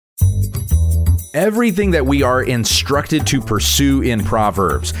Everything that we are instructed to pursue in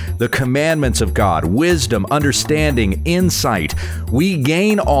Proverbs, the commandments of God, wisdom, understanding, insight, we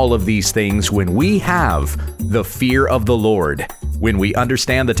gain all of these things when we have the fear of the Lord, when we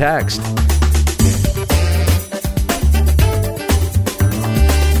understand the text.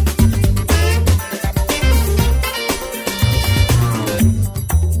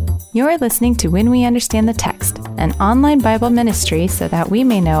 You're listening to When We Understand the Text, an online Bible ministry so that we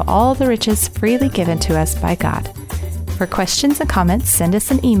may know all the riches freely given to us by God. For questions and comments, send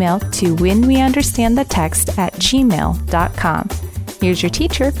us an email to whenweunderstandthetext@gmail.com. Here's your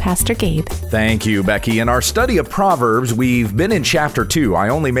teacher, Pastor Gabe. Thank you, Becky. In our study of Proverbs, we've been in chapter 2. I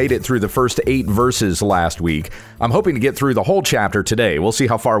only made it through the first 8 verses last week. I'm hoping to get through the whole chapter today. We'll see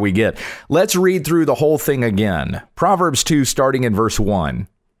how far we get. Let's read through the whole thing again. Proverbs 2, starting in verse 1.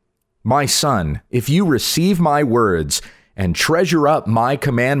 My son, if you receive my words and treasure up my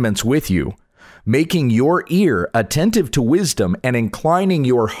commandments with you, making your ear attentive to wisdom and inclining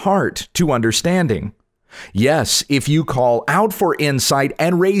your heart to understanding. Yes, if you call out for insight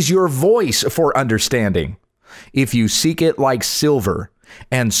and raise your voice for understanding, if you seek it like silver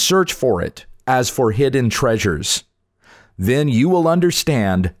and search for it as for hidden treasures, then you will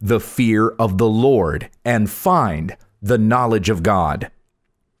understand the fear of the Lord and find the knowledge of God.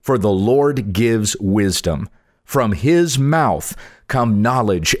 For the Lord gives wisdom. From his mouth come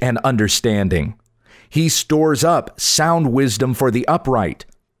knowledge and understanding. He stores up sound wisdom for the upright.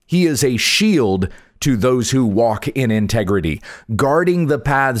 He is a shield to those who walk in integrity, guarding the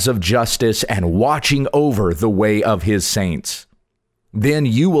paths of justice and watching over the way of his saints. Then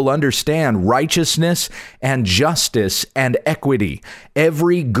you will understand righteousness and justice and equity,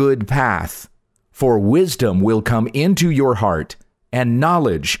 every good path. For wisdom will come into your heart, and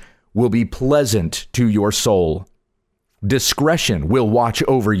knowledge will be pleasant to your soul. Discretion will watch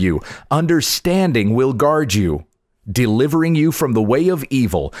over you. Understanding will guard you, delivering you from the way of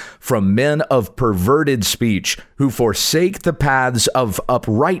evil, from men of perverted speech, who forsake the paths of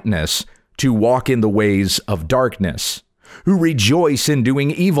uprightness to walk in the ways of darkness, who rejoice in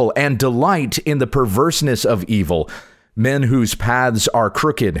doing evil and delight in the perverseness of evil, men whose paths are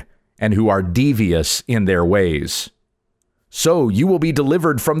crooked and who are devious in their ways. So you will be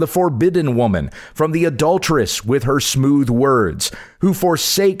delivered from the forbidden woman, from the adulteress with her smooth words, who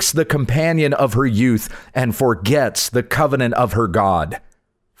forsakes the companion of her youth and forgets the covenant of her God.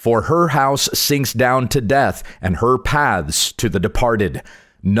 For her house sinks down to death, and her paths to the departed.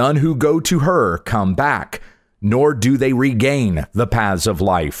 None who go to her come back, nor do they regain the paths of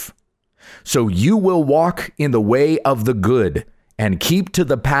life. So you will walk in the way of the good, and keep to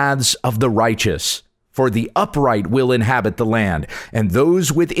the paths of the righteous. For the upright will inhabit the land, and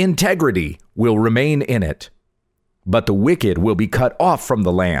those with integrity will remain in it. But the wicked will be cut off from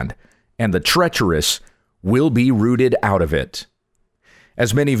the land, and the treacherous will be rooted out of it.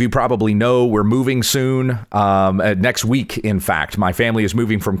 As many of you probably know, we're moving soon. Next week, in fact, my family is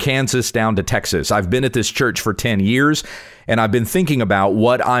moving from Kansas down to Texas. I've been at this church for 10 years, and I've been thinking about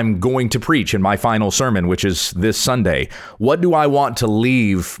what I'm going to preach in my final sermon, which is this Sunday. What do I want to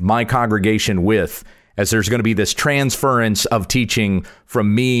leave my congregation with, as there's going to be this transference of teaching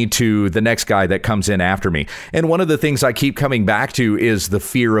from me to the next guy that comes in after me. And one of the things I keep coming back to is the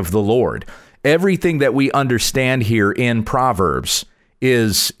fear of the Lord. Everything that we understand here in Proverbs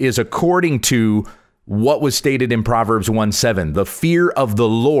is according to what was stated in Proverbs 1:7. The fear of the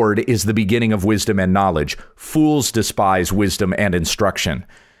Lord is the beginning of wisdom and knowledge. Fools despise wisdom and instruction.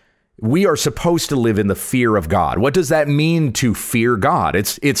 We are supposed to live in the fear of God. What does that mean to fear God?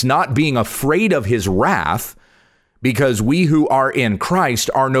 It's not being afraid of his wrath, because we who are in Christ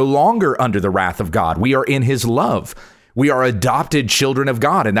are no longer under the wrath of God. We are in his love. We are adopted children of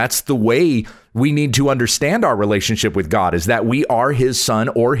God, and that's the way we need to understand our relationship with God, is that we are his son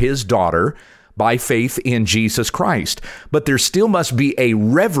or his daughter by faith in Jesus Christ. But there still must be a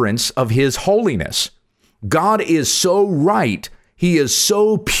reverence of his holiness. God is so right. He is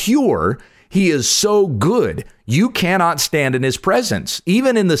so pure. He is so good. You cannot stand in his presence.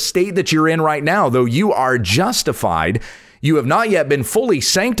 Even in the state that you're in right now, though you are justified, you have not yet been fully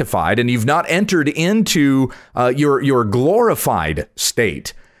sanctified, and you've not entered into your glorified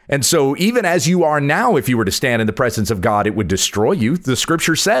state. And so even as you are now, if you were to stand in the presence of God, it would destroy you. The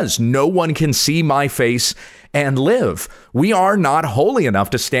scripture says, no one can see my face and live. We are not holy enough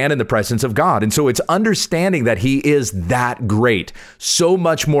to stand in the presence of God. And so it's understanding that he is that great, so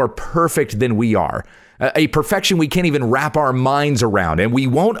much more perfect than we are, a perfection we can't even wrap our minds around, and we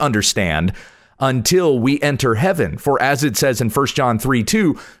won't understand until we enter heaven. For as it says in 1 John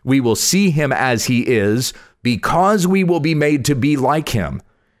 3:2, we will see him as he is, because we will be made to be like him.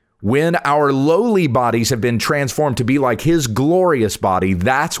 When our lowly bodies have been transformed to be like his glorious body,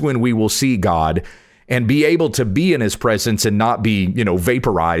 that's when we will see God and be able to be in his presence and not be,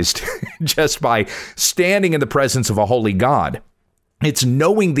 vaporized just by standing in the presence of a holy God. It's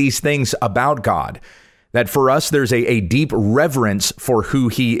knowing these things about God that for us, there's a deep reverence for who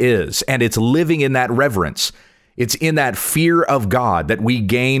he is, and it's living in that reverence. It's in that fear of God that we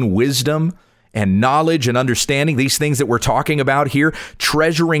gain wisdom and knowledge and understanding, these things that we're talking about here,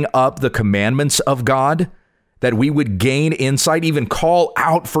 treasuring up the commandments of God, that we would gain insight, even call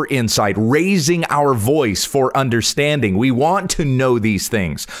out for insight, raising our voice for understanding. We want to know these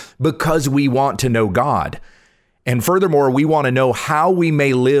things because we want to know God. And furthermore, we want to know how we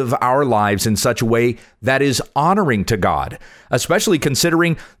may live our lives in such a way that is honoring to God, especially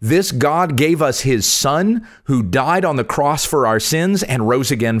considering this God gave us his son who died on the cross for our sins and rose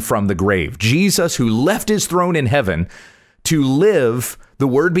again from the grave. Jesus, who left his throne in heaven to live, the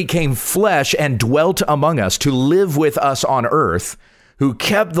word became flesh and dwelt among us to live with us on earth, who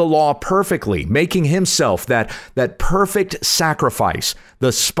kept the law perfectly, making himself that perfect sacrifice,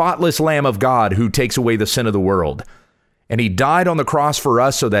 the spotless Lamb of God who takes away the sin of the world. And he died on the cross for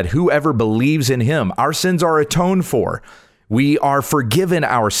us so that whoever believes in him, our sins are atoned for. We are forgiven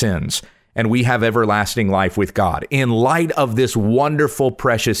our sins, and we have everlasting life with God. In light of this wonderful,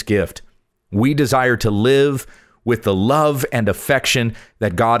 precious gift, we desire to live with the love and affection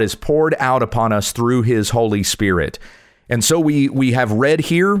that God has poured out upon us through his Holy Spirit. And so we have read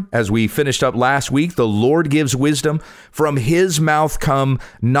here, as we finished up last week, the Lord gives wisdom. From his mouth come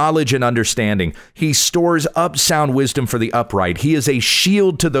knowledge and understanding. He stores up sound wisdom for the upright. He is a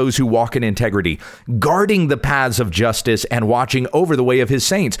shield to those who walk in integrity, guarding the paths of justice and watching over the way of his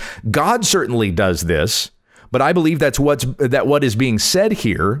saints. God certainly does this, but I believe what is being said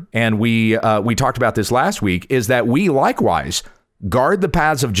here, and we talked about this last week, is that we likewise guard the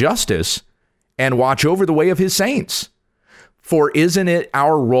paths of justice and watch over the way of his saints. For isn't it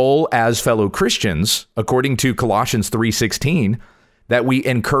our role as fellow Christians, according to Colossians 3:16, that we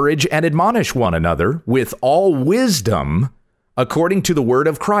encourage and admonish one another with all wisdom according to the word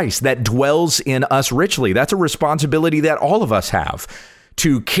of Christ that dwells in us richly? That's a responsibility that all of us have,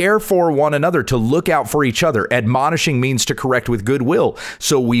 to care for one another, to look out for each other. Admonishing means to correct with goodwill.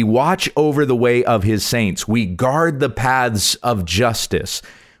 So we watch over the way of his saints. We guard the paths of justice.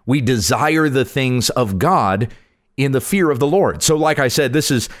 We desire the things of God in the fear of the Lord. So like I said,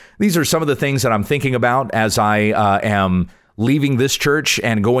 these are some of the things that I'm thinking about as I am leaving this church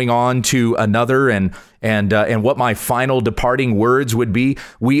and going on to another, and what my final departing words would be.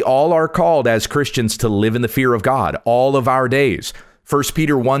 We all are called as Christians to live in the fear of God all of our days. 1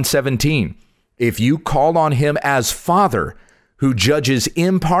 Peter 1:17, if you call on him as Father, who judges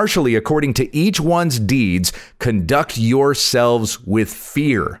impartially according to each one's deeds, conduct yourselves with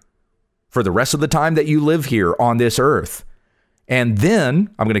fear for the rest of the time that you live here on this earth. And then,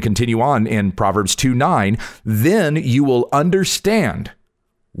 I'm going to continue on in Proverbs 2:9, then you will understand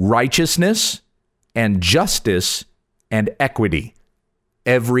righteousness and justice and equity,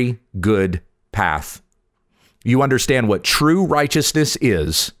 every good path. You understand what true righteousness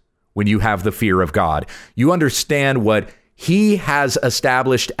is when you have the fear of God. You understand what he has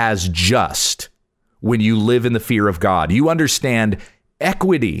established as just when you live in the fear of God. You understand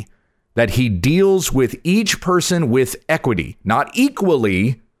equity, that he deals with each person with equity, not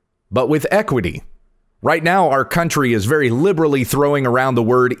equally, but with equity. Right now, our country is very liberally throwing around the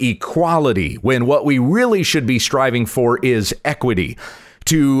word equality, when what we really should be striving for is equity.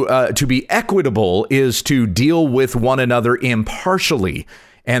 To be equitable is to deal with one another impartially.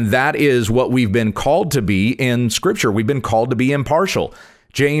 And that is what we've been called to be in Scripture. We've been called to be impartial.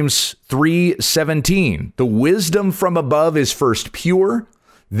 James 3:17, the wisdom from above is first pure,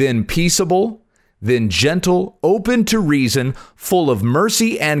 then peaceable, then gentle, open to reason, full of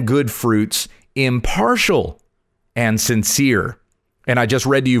mercy and good fruits, impartial and sincere. And I just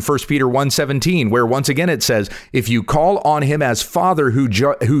read to you 1 Peter 1:17, where once again it says, if you call on him as Father who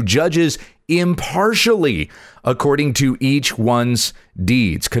judges impartially according to each one's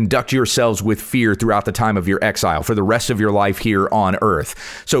deeds, conduct yourselves with fear throughout the time of your exile for the rest of your life here on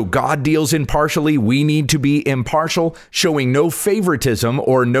earth. So God deals impartially. We need to be impartial, showing no favoritism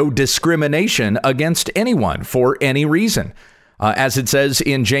or no discrimination against anyone for any reason. As it says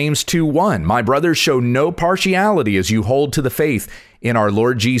in James 2:1, my brothers, show no partiality as you hold to the faith in our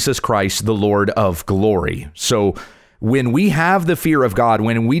Lord Jesus Christ, the Lord of glory. So when we have the fear of God,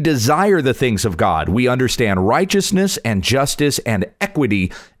 when we desire the things of God, we understand righteousness and justice and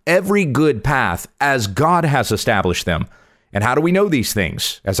equity, every good path as God has established them. And how do we know these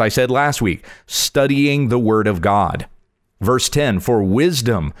things? As I said last week, studying the Word of God. Verse 10, for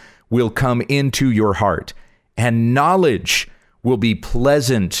wisdom will come into your heart, and knowledge will be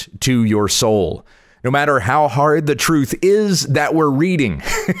pleasant to your soul. No matter how hard the truth is that we're reading,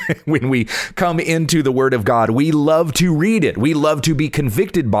 when we come into the Word of God, we love to read it. We love to be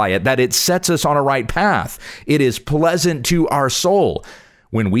convicted by it, that it sets us on a right path. It is pleasant to our soul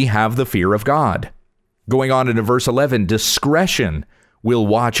when we have the fear of God. Going on into verse 11, discretion will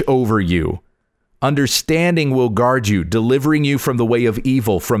watch over you. Understanding will guard you, delivering you from the way of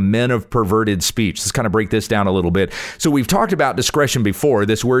evil, from men of perverted speech. Let's kind of break this down a little bit. So we've talked about discretion before.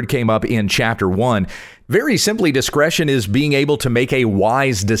 This word came up in chapter 1. Very simply, discretion is being able to make a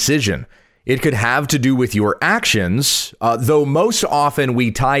wise decision. It could have to do with your actions, though most often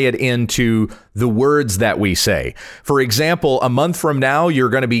we tie it into the words that we say. For example, a month from now, you're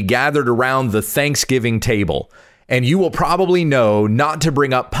going to be gathered around the Thanksgiving table, and you will probably know not to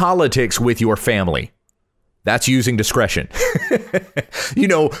bring up politics with your family. That's using discretion. You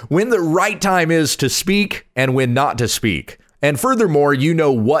know when the right time is to speak and when not to speak. And furthermore, you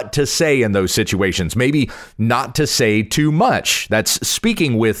know what to say in those situations. Maybe not to say too much. That's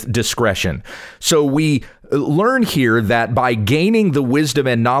speaking with discretion. So we learn here that by gaining the wisdom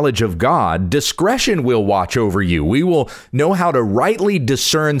and knowledge of God, discretion will watch over you. We will know how to rightly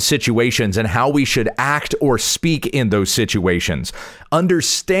discern situations and how we should act or speak in those situations.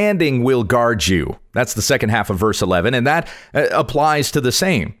 Understanding will guard you. That's the second half of verse 11, and that applies to the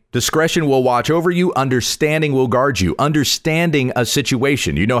same. Discretion will watch over you. Understanding will guard you. Understanding a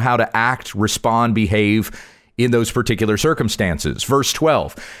situation. You know how to act, respond, behave in those particular circumstances. Verse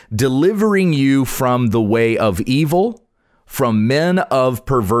 12, delivering you from the way of evil, from men of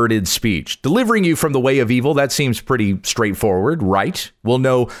perverted speech. Delivering you from the way of evil, that seems pretty straightforward, right? We'll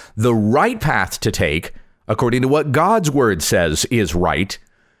know the right path to take according to what God's word says is right.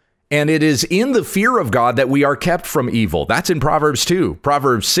 And it is in the fear of God that we are kept from evil. That's in Proverbs 2.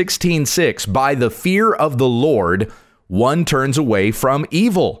 Proverbs 16:6, by the fear of the Lord, one turns away from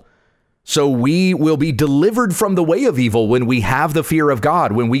evil. So we will be delivered from the way of evil when we have the fear of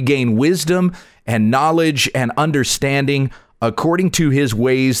God, when we gain wisdom and knowledge and understanding according to his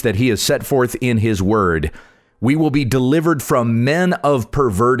ways that he has set forth in his word. We will be delivered from men of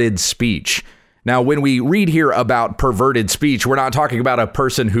perverted speech. Now, when we read here about perverted speech, we're not talking about a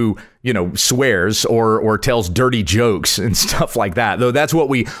person who, swears or tells dirty jokes and stuff like that, though that's what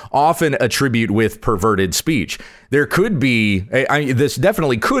we often attribute with perverted speech. There could be, this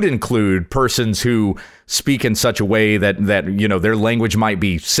definitely could include persons who speak in such a way that their language might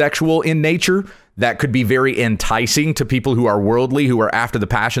be sexual in nature. That could be very enticing to people who are worldly, who are after the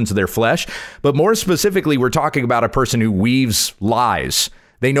passions of their flesh. But more specifically, we're talking about a person who weaves lies.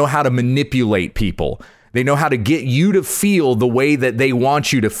 They know how to manipulate people. They know how to get you to feel the way that they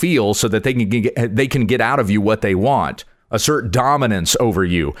want you to feel so that they can get out of you what they want, assert dominance over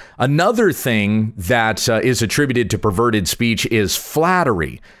you. Another thing that is attributed to perverted speech is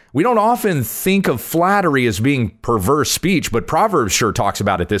flattery. We don't often think of flattery as being perverse speech, but Proverbs sure talks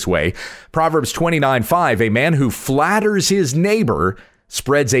about it this way. Proverbs 29:5, a man who flatters his neighbor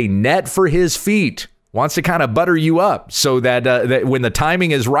spreads a net for his feet. Wants to kind of butter you up so that when the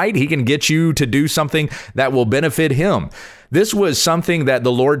timing is right, he can get you to do something that will benefit him. This was something that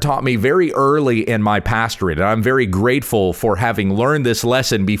the Lord taught me very early in my pastorate, and I'm very grateful for having learned this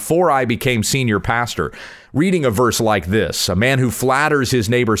lesson before I became senior pastor. Reading a verse like this, a man who flatters his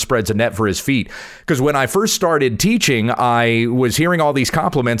neighbor spreads a net for his feet. Because when I first started teaching, I was hearing all these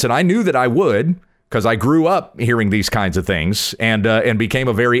compliments, and I knew that I would, because I grew up hearing these kinds of things and became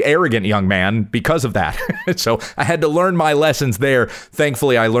a very arrogant young man because of that. So I had to learn my lessons there.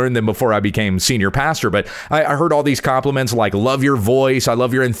 Thankfully, I learned them before I became senior pastor. But I heard all these compliments like, love your voice, I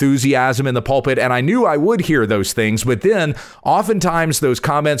love your enthusiasm in the pulpit. And I knew I would hear those things. But then oftentimes those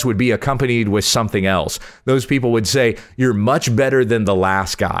comments would be accompanied with something else. Those people would say, you're much better than the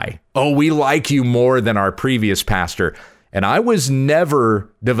last guy. Oh, we like you more than our previous pastor. And I was never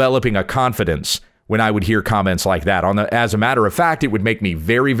developing a confidence when I would hear comments like that. As a matter of fact, it would make me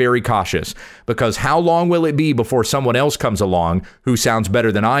very, very cautious, because how long will it be before someone else comes along who sounds better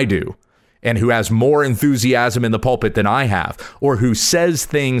than I do and who has more enthusiasm in the pulpit than I have, or who says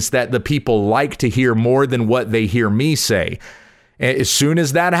things that the people like to hear more than what they hear me say? As soon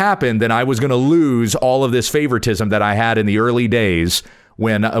as that happened, then I was going to lose all of this favoritism that I had in the early days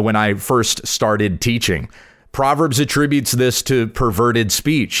when I first started teaching. Proverbs attributes this to perverted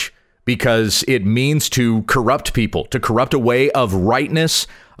speech, because it means to corrupt people, to corrupt a way of rightness.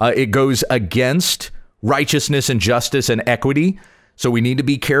 It goes against righteousness and justice and equity. So we need to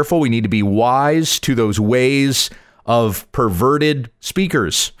be careful. We need to be wise to those ways of perverted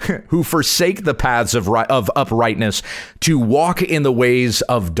speakers who forsake the paths of uprightness to walk in the ways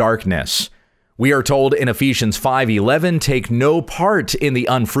of darkness. We are told in Ephesians 5:11, take no part in the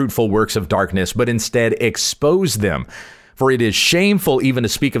unfruitful works of darkness, but instead expose them. For it is shameful even to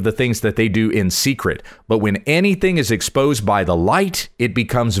speak of the things that they do in secret. But when anything is exposed by the light, it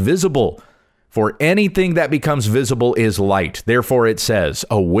becomes visible. For anything that becomes visible is light. Therefore it says,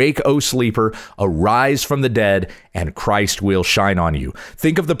 awake, O sleeper, arise from the dead, and Christ will shine on you.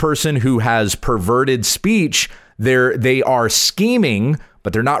 Think of the person who has perverted speech. They are scheming,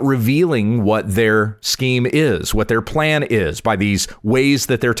 but they're not revealing what their scheme is, what their plan is by these ways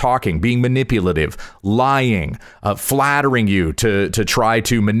that they're talking, being manipulative, lying, flattering you to try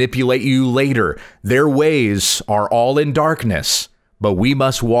to manipulate you later. Their ways are all in darkness. But we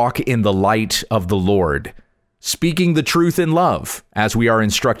must walk in the light of the Lord, speaking the truth in love, as we are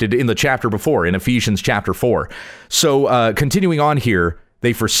instructed in the chapter before, in Ephesians chapter 4. So continuing on here,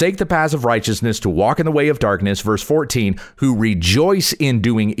 they forsake the paths of righteousness to walk in the way of darkness, verse 14, who rejoice in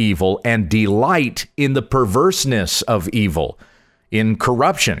doing evil and delight in the perverseness of evil, in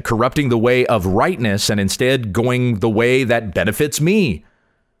corruption, corrupting the way of rightness and instead going the way that benefits me.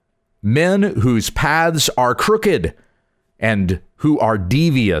 Men whose paths are crooked and who are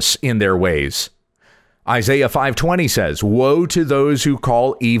devious in their ways. Isaiah 5:20 says, woe to those who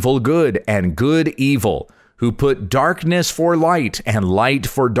call evil good and good evil, who put darkness for light and light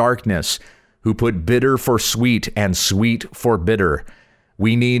for darkness, who put bitter for sweet and sweet for bitter.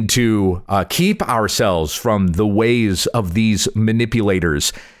 We need to keep ourselves from the ways of these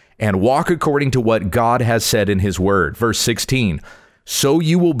manipulators and walk according to what God has said in his word. Verse 16, so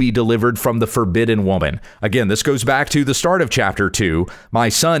you will be delivered from the forbidden woman. Again, this goes back to the start of chapter 2. My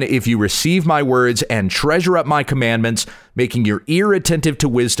son, if you receive my words and treasure up my commandments, making your ear attentive to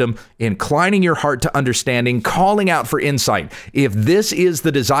wisdom, inclining your heart to understanding, calling out for insight. If this is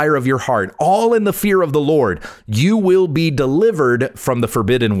the desire of your heart, all in the fear of the Lord, you will be delivered from the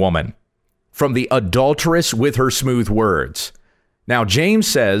forbidden woman, from the adulteress with her smooth words. Now, James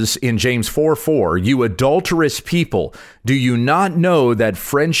says in James 4:4, you adulterous people, do you not know that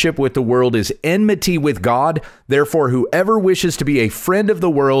friendship with the world is enmity with God? Therefore, whoever wishes to be a friend of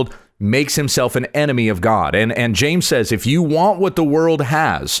the world makes himself an enemy of God. And James says, if you want what the world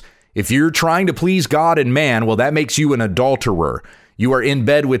has, if you're trying to please God and man, well, that makes you an adulterer. You are in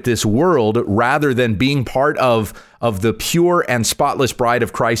bed with this world rather than being part of the pure and spotless bride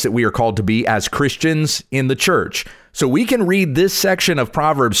of Christ that we are called to be as Christians in the church. So we can read this section of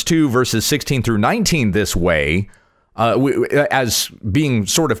Proverbs 2, verses 16 through 19 this way, as being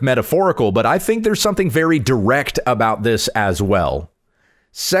sort of metaphorical, but I think there's something very direct about this as well.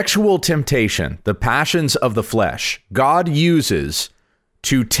 Sexual temptation, the passions of the flesh, God uses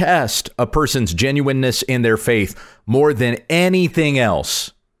to test a person's genuineness in their faith more than anything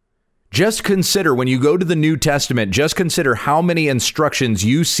else. Just consider when you go to the New Testament, just consider how many instructions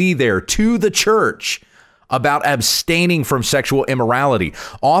you see there to the church about abstaining from sexual immorality.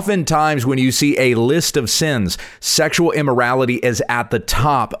 Oftentimes when you see a list of sins, sexual immorality is at the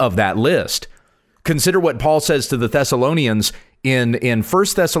top of that list. Consider what Paul says to the Thessalonians in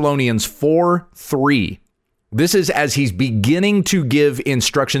 1 Thessalonians 4:3. This is as he's beginning to give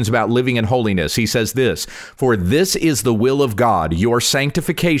instructions about living in holiness. He says this, for this is the will of God, your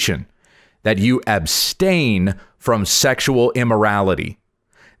sanctification, that you abstain from sexual immorality,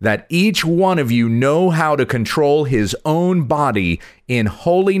 that each one of you know how to control his own body in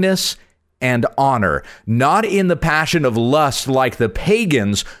holiness and honor, not in the passion of lust like the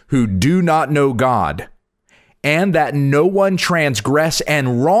pagans who do not know God, and that no one transgress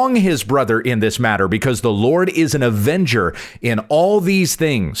and wrong his brother in this matter, because the Lord is an avenger in all these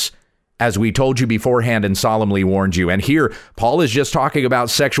things, as we told you beforehand and solemnly warned you. And here, Paul is just talking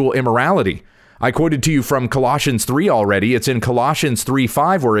about sexual immorality. I quoted to you from Colossians 3 already. It's in Colossians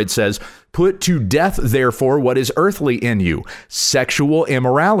 3:5 where it says, put to death, therefore, what is earthly in you, sexual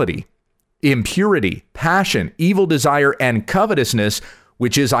immorality, impurity, passion, evil desire, and covetousness,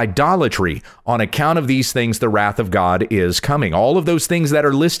 which is idolatry. On account of these things, the wrath of God is coming. All of those things that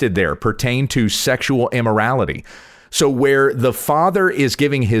are listed there pertain to sexual immorality. So where the Father is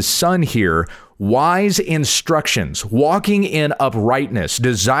giving his Son here wise instructions, walking in uprightness,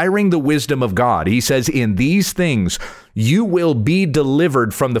 desiring the wisdom of God, he says, in these things, you will be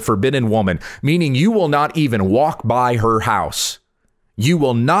delivered from the forbidden woman, meaning you will not even walk by her house. You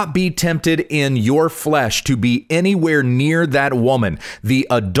will not be tempted in your flesh to be anywhere near that woman, the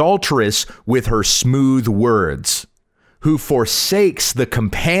adulteress with her smooth words, who forsakes the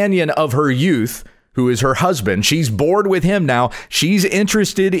companion of her youth, who is her husband. She's bored with him now. She's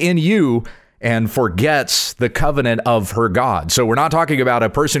interested in you. and forgets the covenant of her God. So we're not talking about a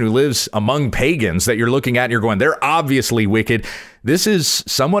person who lives among pagans that you're looking at and you're going, they're obviously wicked. This is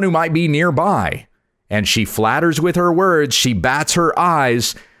someone who might be nearby, and she flatters with her words. She bats her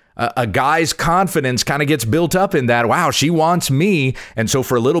eyes. A guy's confidence kind of gets built up in that. Wow, she wants me. And so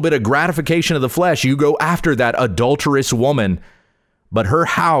for a little bit of gratification of the flesh, you go after that adulterous woman. But her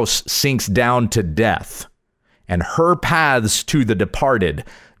house sinks down to death, and her paths to the departed.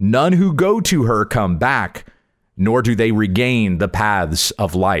 None who go to her come back, nor do they regain the paths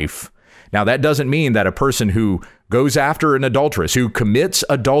of life. Now, that doesn't mean that a person who goes after an adulteress, who commits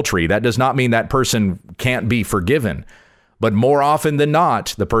adultery, that does not mean that person can't be forgiven. But more often than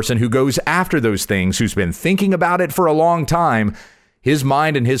not, the person who goes after those things, who's been thinking about it for a long time, his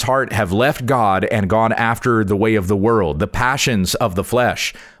mind and his heart have left God and gone after the way of the world, the passions of the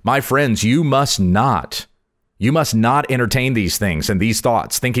flesh. My friends, you must not entertain these things and these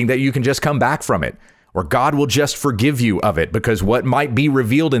thoughts, thinking that you can just come back from it, or God will just forgive you of it, because what might be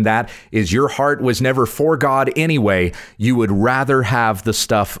revealed in that is your heart was never for God anyway. You would rather have the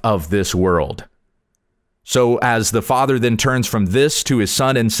stuff of this world. So as the father then turns from this to his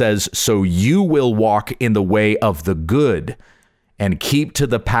son and says, so you will walk in the way of the good and keep to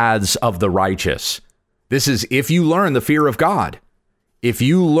the paths of the righteous. This is if you learn the fear of God. If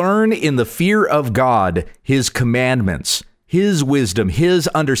you learn in the fear of God, his commandments, his wisdom, his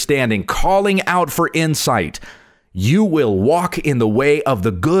understanding, calling out for insight, you will walk in the way of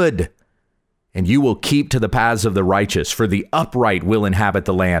the good, and you will keep to the paths of the righteous, for the upright will inhabit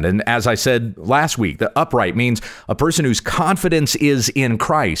the land. And as I said last week, the upright means a person whose confidence is in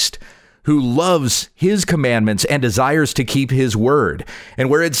Christ, who loves his commandments and desires to keep his word. And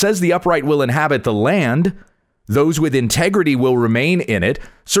where it says the upright will inhabit the land, those with integrity will remain in it.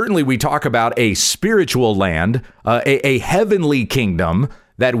 Certainly we talk about a spiritual land, a heavenly kingdom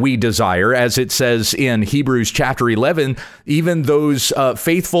that we desire, as it says in Hebrews chapter 11, even those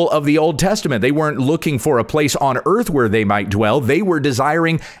faithful of the Old Testament, they weren't looking for a place on earth where they might dwell. They were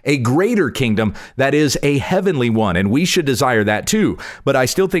desiring a greater kingdom that is a heavenly one, and we should desire that too. But I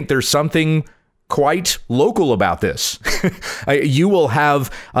still think there's something quite local about this. You will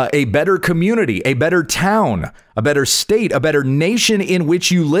have a better community, a better town, a better state, a better nation in which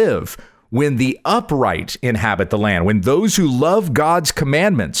you live when the upright inhabit the land, when those who love God's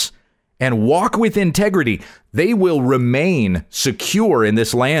commandments and walk with integrity, they will remain secure in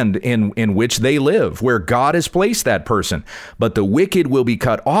this land in which they live, where God has placed that person. But the wicked will be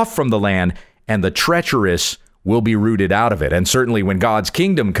cut off from the land, and the treacherous will be rooted out of it. And certainly when God's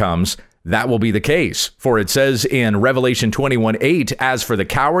kingdom comes, that will be the case. For it says in Revelation 21:8, as for the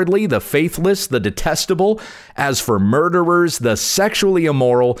cowardly, the faithless, the detestable, as for murderers, the sexually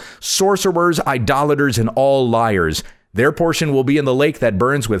immoral, sorcerers, idolaters, and all liars, their portion will be in the lake that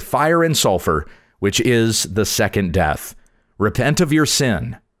burns with fire and sulfur, which is the second death. Repent of your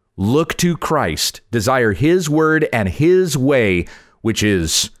sin. Look to Christ. Desire his word and his way, which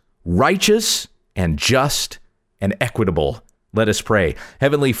is righteous and just and equitable. Let us pray.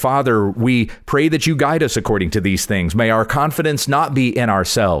 Heavenly Father, we pray that you guide us according to these things. May our confidence not be in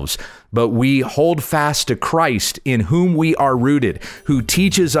ourselves, but we hold fast to Christ, in whom we are rooted, who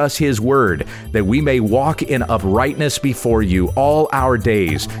teaches us his word, that we may walk in uprightness before you all our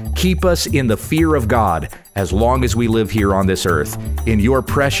days. Keep us in the fear of God as long as we live here on this earth. In your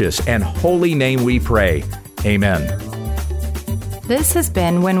precious and holy name we pray. Amen. This has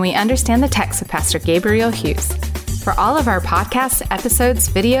been When We Understand the Text with Pastor Gabriel Hughes. For all of our podcasts, episodes,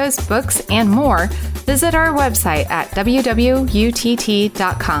 videos, books, and more, visit our website at www.utt.com.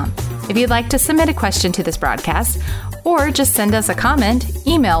 If you'd like to submit a question to this broadcast, or just send us a comment,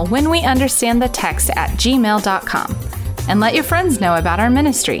 email whenweunderstandthetext@gmail.com. And let your friends know about our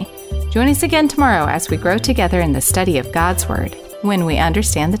ministry. Join us again tomorrow as we grow together in the study of God's Word, when we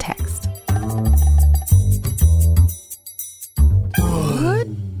understand the text.